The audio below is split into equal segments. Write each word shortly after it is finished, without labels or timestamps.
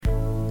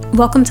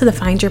Welcome to the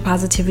Find Your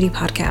Positivity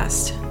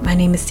podcast. My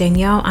name is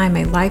Danielle. I'm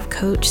a life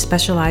coach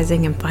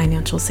specializing in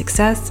financial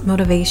success,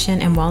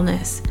 motivation, and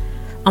wellness.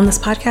 On this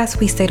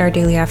podcast, we state our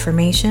daily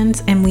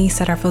affirmations and we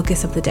set our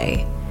focus of the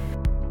day.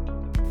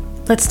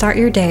 Let's start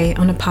your day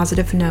on a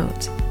positive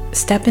note.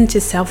 Step into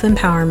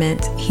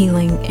self-empowerment,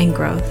 healing, and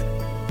growth.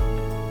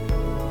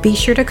 Be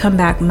sure to come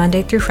back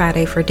Monday through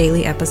Friday for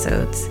daily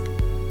episodes.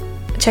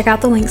 Check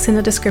out the links in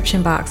the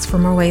description box for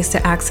more ways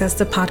to access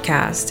the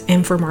podcast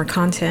and for more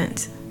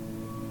content.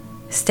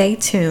 Stay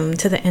tuned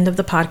to the end of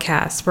the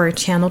podcast for a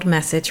channeled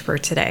message for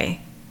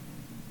today.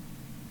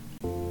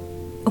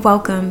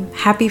 Welcome.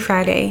 Happy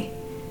Friday.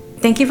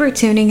 Thank you for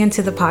tuning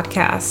into the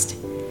podcast.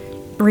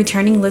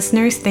 Returning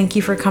listeners, thank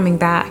you for coming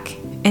back.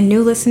 And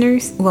new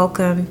listeners,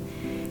 welcome.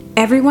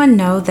 Everyone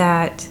know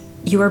that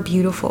you are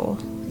beautiful,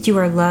 you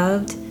are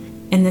loved,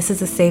 and this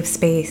is a safe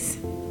space.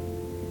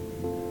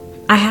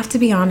 I have to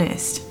be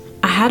honest.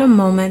 I had a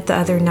moment the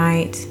other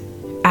night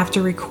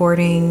after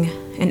recording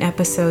an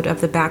episode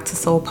of the Back to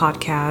Soul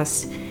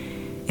podcast.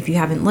 If you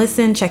haven't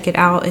listened, check it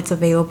out. It's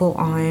available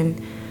on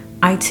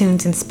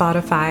iTunes and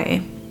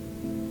Spotify.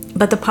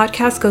 But the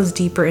podcast goes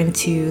deeper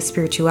into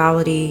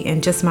spirituality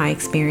and just my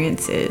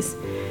experiences.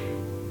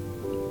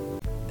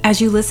 As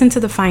you listen to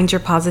the Find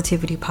Your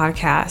Positivity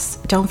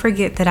podcast, don't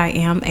forget that I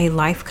am a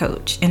life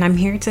coach and I'm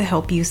here to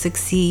help you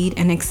succeed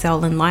and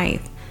excel in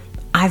life.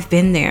 I've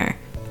been there.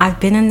 I've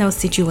been in those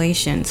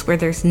situations where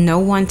there's no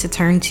one to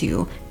turn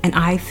to and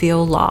I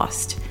feel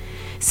lost.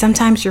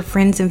 Sometimes your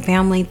friends and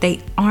family, they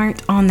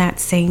aren't on that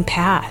same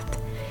path.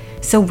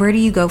 So where do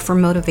you go for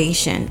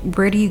motivation?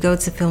 Where do you go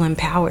to feel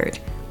empowered?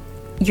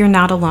 You're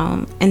not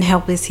alone and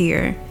help is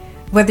here.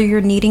 Whether you're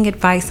needing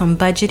advice on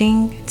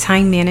budgeting,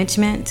 time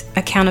management,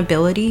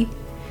 accountability,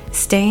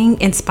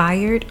 staying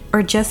inspired,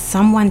 or just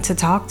someone to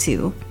talk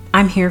to,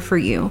 I'm here for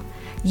you.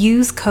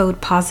 Use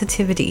code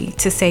POSITIVITY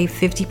to save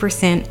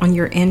 50% on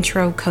your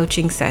intro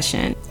coaching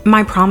session.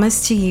 My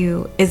promise to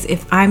you is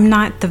if I'm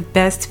not the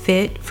best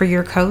fit for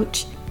your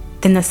coach,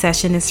 then the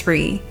session is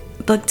free.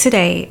 Book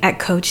today at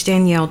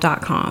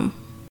CoachDanielle.com.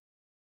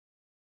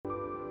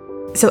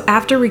 So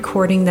after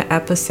recording the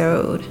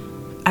episode,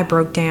 I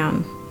broke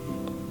down.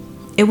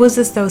 It was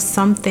as though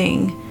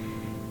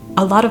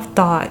a lot of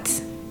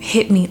thoughts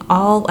hit me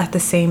all at the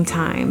same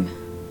time.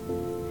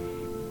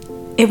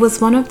 It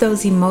was one of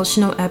those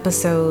emotional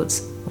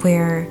episodes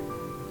where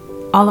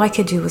all I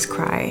could do was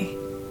cry.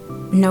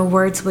 No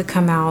words would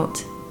come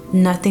out.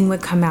 Nothing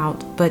would come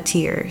out but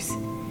tears.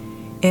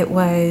 It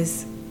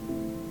was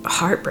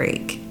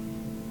heartbreak.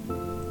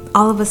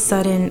 All of a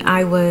sudden,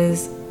 I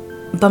was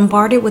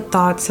bombarded with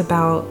thoughts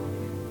about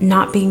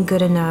not being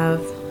good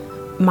enough,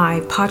 my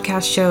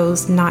podcast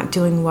shows not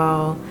doing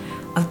well,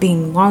 of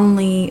being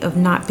lonely, of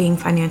not being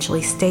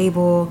financially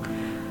stable,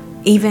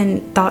 even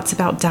thoughts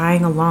about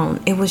dying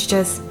alone. It was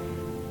just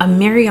a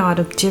myriad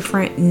of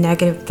different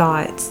negative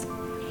thoughts.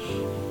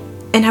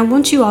 And I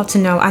want you all to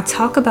know, I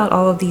talk about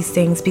all of these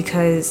things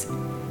because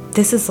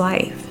this is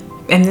life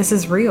and this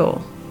is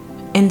real.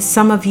 And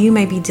some of you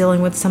may be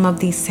dealing with some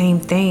of these same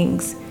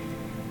things,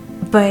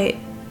 but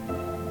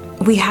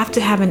we have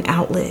to have an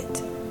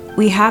outlet.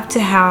 We have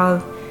to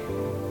have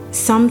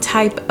some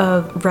type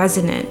of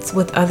resonance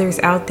with others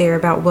out there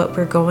about what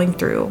we're going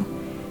through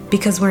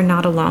because we're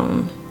not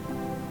alone.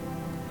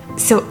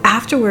 So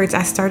afterwards,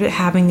 I started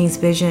having these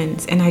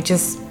visions and I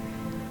just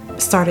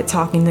started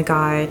talking to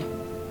God.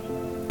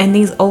 And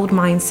these old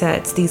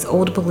mindsets, these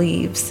old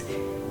beliefs,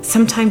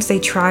 sometimes they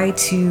try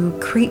to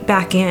creep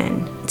back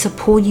in to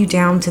pull you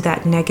down to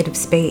that negative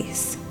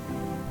space.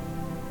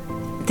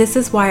 This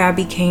is why I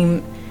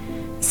became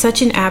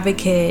such an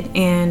advocate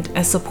and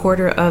a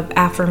supporter of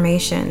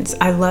affirmations.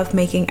 I love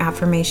making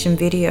affirmation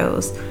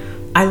videos.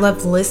 I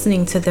love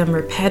listening to them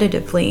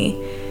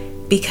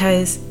repetitively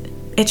because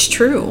it's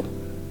true.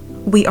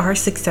 We are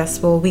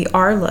successful. We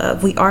are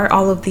loved. We are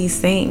all of these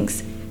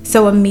things.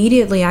 So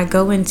immediately I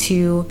go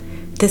into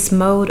this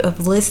mode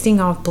of listing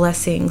off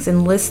blessings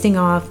and listing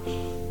off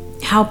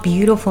how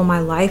beautiful my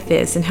life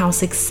is and how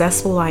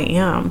successful I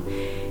am.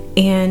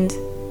 And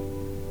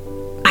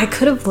I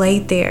could have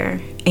laid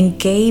there and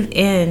gave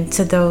in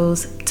to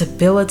those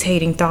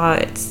debilitating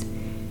thoughts,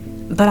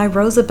 but I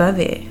rose above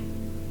it.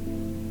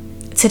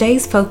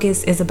 Today's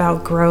focus is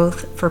about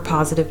growth for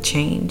positive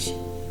change.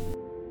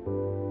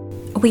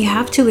 We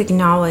have to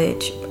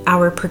acknowledge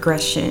our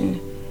progression.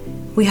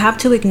 We have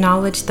to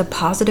acknowledge the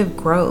positive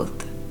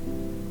growth.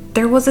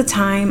 There was a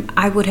time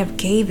I would have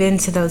gave in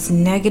to those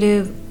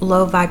negative,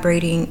 low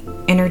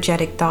vibrating,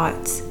 energetic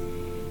thoughts,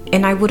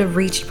 and I would have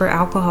reached for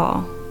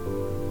alcohol,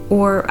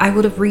 or I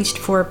would have reached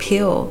for a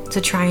pill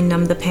to try and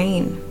numb the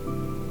pain.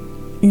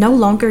 No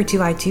longer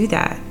do I do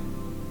that.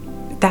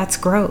 That's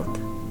growth.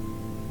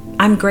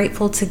 I'm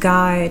grateful to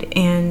God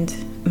and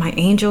my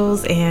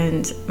angels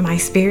and my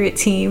spirit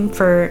team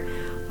for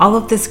all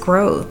of this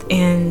growth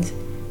and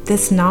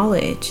this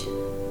knowledge.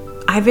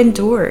 I've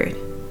endured.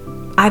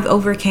 I've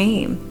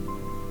overcame.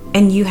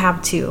 And you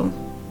have too.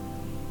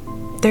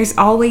 There's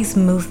always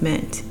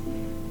movement,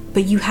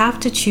 but you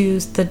have to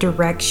choose the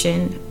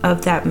direction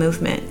of that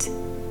movement.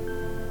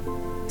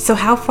 So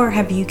how far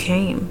have you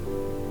came?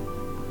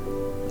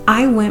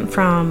 I went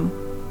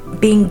from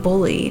being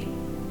bullied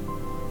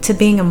to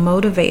being a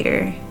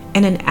motivator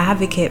and an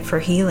advocate for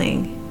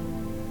healing.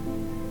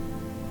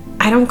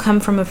 I don't come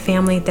from a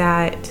family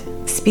that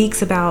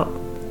speaks about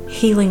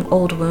healing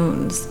old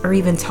wounds or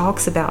even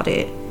talks about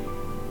it.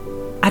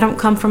 I don't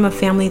come from a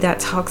family that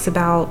talks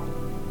about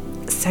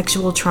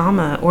sexual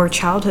trauma or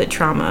childhood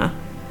trauma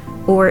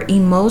or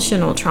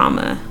emotional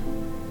trauma.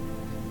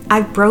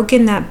 I've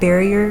broken that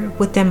barrier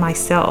within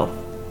myself,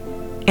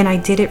 and I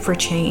did it for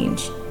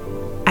change.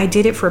 I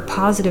did it for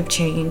positive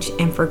change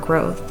and for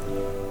growth.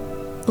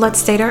 Let's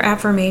state our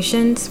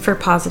affirmations for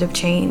positive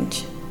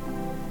change.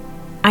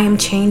 I am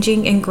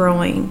changing and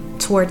growing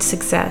towards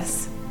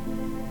success.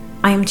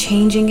 I am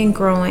changing and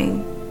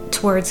growing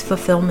towards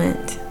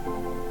fulfillment.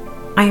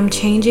 I am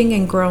changing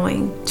and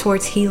growing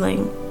towards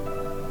healing.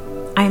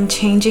 I am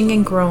changing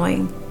and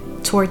growing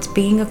towards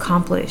being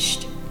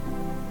accomplished.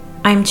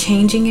 I am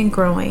changing and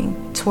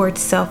growing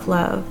towards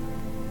self-love.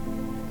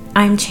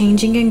 I am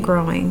changing and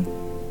growing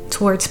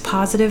towards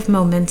positive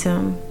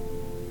momentum.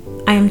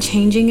 I am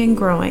changing and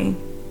growing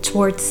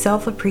towards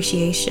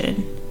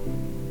self-appreciation.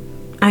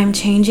 I am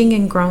changing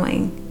and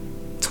growing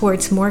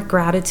towards more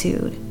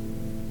gratitude.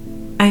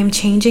 I am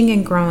changing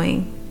and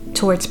growing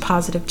towards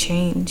positive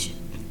change.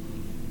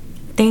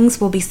 Things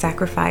will be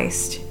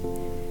sacrificed.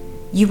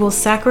 You will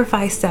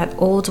sacrifice that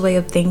old way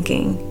of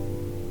thinking.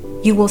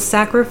 You will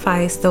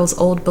sacrifice those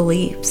old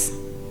beliefs.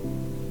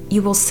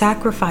 You will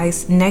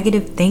sacrifice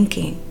negative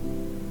thinking.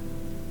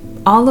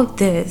 All of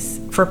this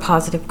for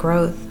positive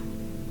growth.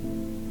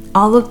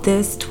 All of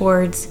this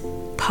towards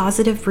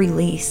positive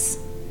release.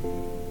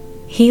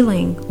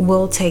 Healing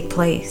will take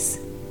place.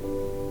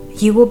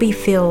 You will be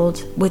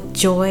filled with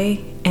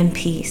joy and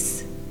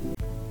peace.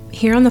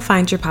 Here on the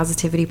Find Your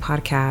Positivity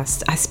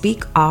podcast, I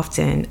speak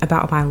often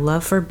about my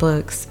love for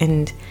books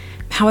and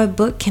how a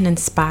book can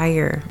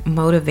inspire,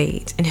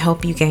 motivate, and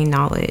help you gain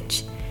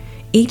knowledge.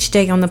 Each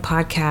day on the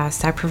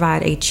podcast, I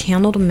provide a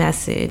channeled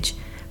message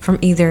from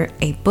either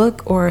a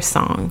book or a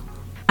song.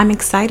 I'm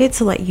excited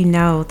to let you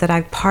know that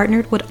I've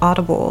partnered with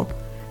Audible,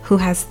 who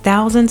has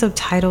thousands of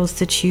titles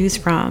to choose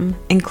from,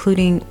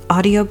 including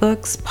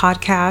audiobooks,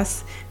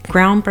 podcasts,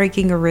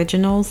 groundbreaking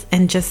originals,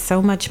 and just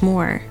so much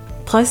more.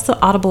 Plus, the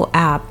Audible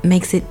app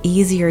makes it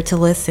easier to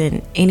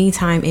listen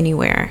anytime,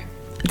 anywhere.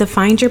 The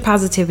Find Your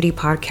Positivity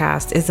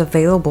podcast is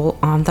available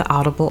on the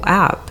Audible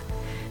app.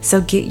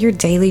 So get your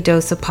daily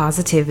dose of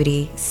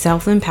positivity,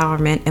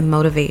 self-empowerment, and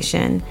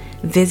motivation.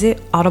 Visit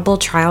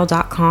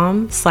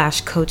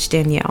audibletrial.com/Coach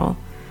Danielle.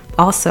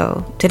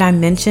 Also, did I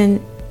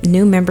mention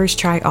new members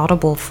try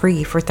Audible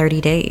free for 30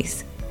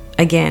 days?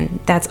 Again,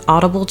 that's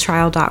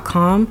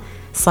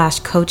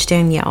audibletrial.com/Coach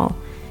Danielle.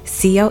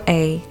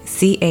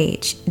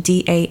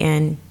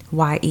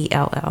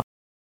 CoachDanielle.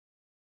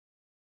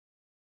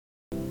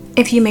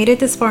 If you made it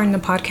this far in the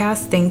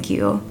podcast, thank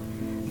you.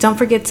 Don't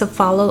forget to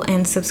follow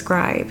and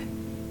subscribe.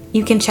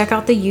 You can check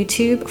out the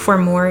YouTube for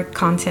more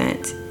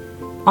content.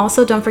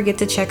 Also, don't forget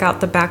to check out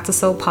the Back to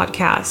Soul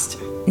podcast.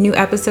 New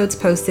episodes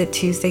posted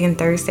Tuesday and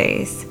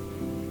Thursdays.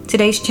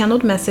 Today's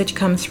channeled message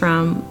comes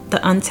from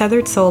The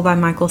Untethered Soul by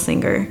Michael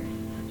Singer.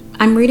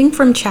 I'm reading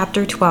from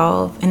chapter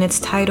 12, and it's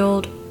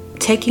titled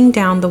Taking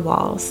Down the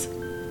Walls.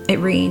 It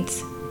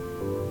reads,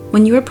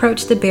 when you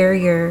approach the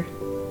barrier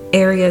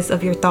areas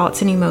of your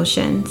thoughts and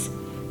emotions,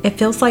 it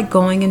feels like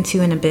going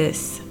into an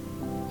abyss.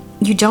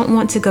 You don't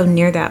want to go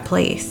near that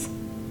place,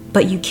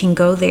 but you can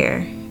go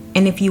there.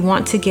 And if you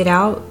want to get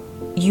out,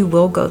 you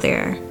will go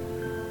there.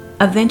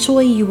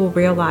 Eventually, you will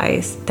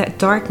realize that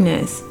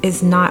darkness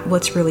is not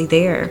what's really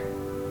there.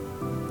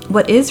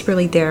 What is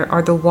really there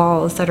are the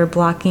walls that are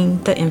blocking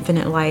the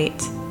infinite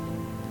light.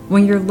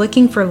 When you're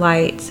looking for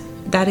light,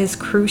 that is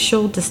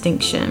crucial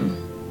distinction.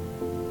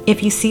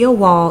 If you see a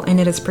wall and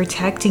it is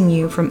protecting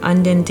you from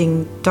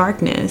unending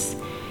darkness,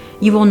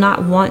 you will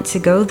not want to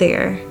go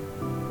there.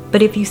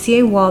 But if you see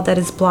a wall that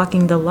is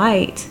blocking the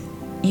light,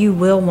 you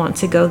will want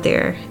to go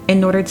there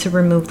in order to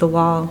remove the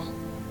wall.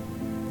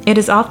 It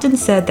is often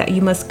said that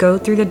you must go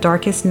through the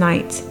darkest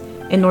night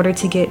in order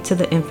to get to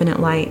the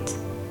infinite light.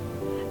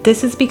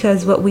 This is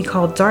because what we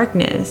call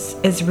darkness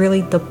is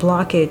really the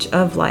blockage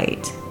of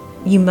light.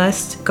 You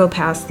must go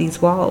past these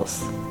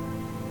walls.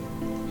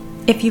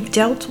 If you've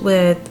dealt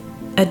with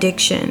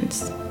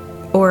addictions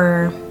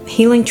or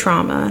healing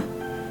trauma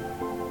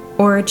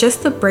or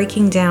just the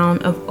breaking down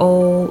of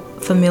old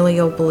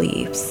familial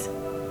beliefs,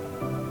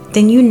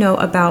 then you know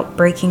about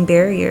breaking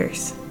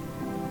barriers.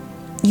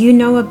 You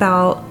know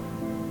about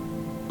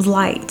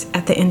light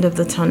at the end of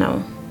the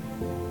tunnel.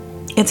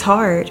 It's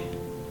hard.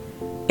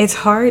 It's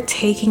hard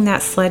taking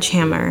that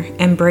sledgehammer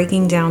and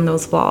breaking down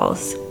those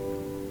walls.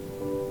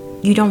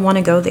 You don't want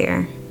to go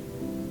there.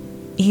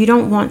 You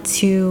don't want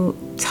to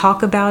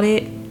talk about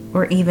it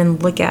or even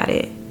look at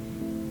it.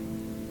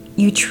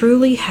 You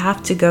truly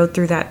have to go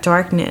through that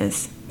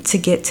darkness to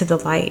get to the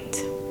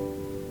light.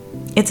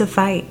 It's a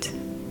fight.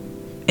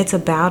 It's a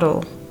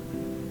battle.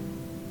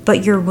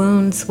 But your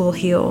wounds will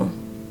heal.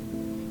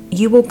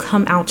 You will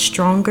come out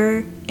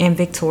stronger and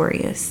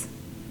victorious.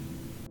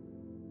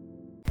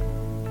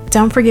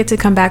 Don't forget to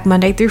come back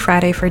Monday through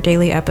Friday for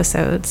daily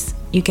episodes.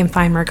 You can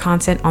find more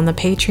content on the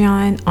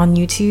Patreon, on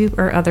YouTube,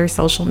 or other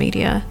social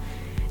media.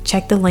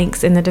 Check the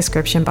links in the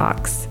description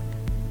box.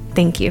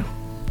 Thank you.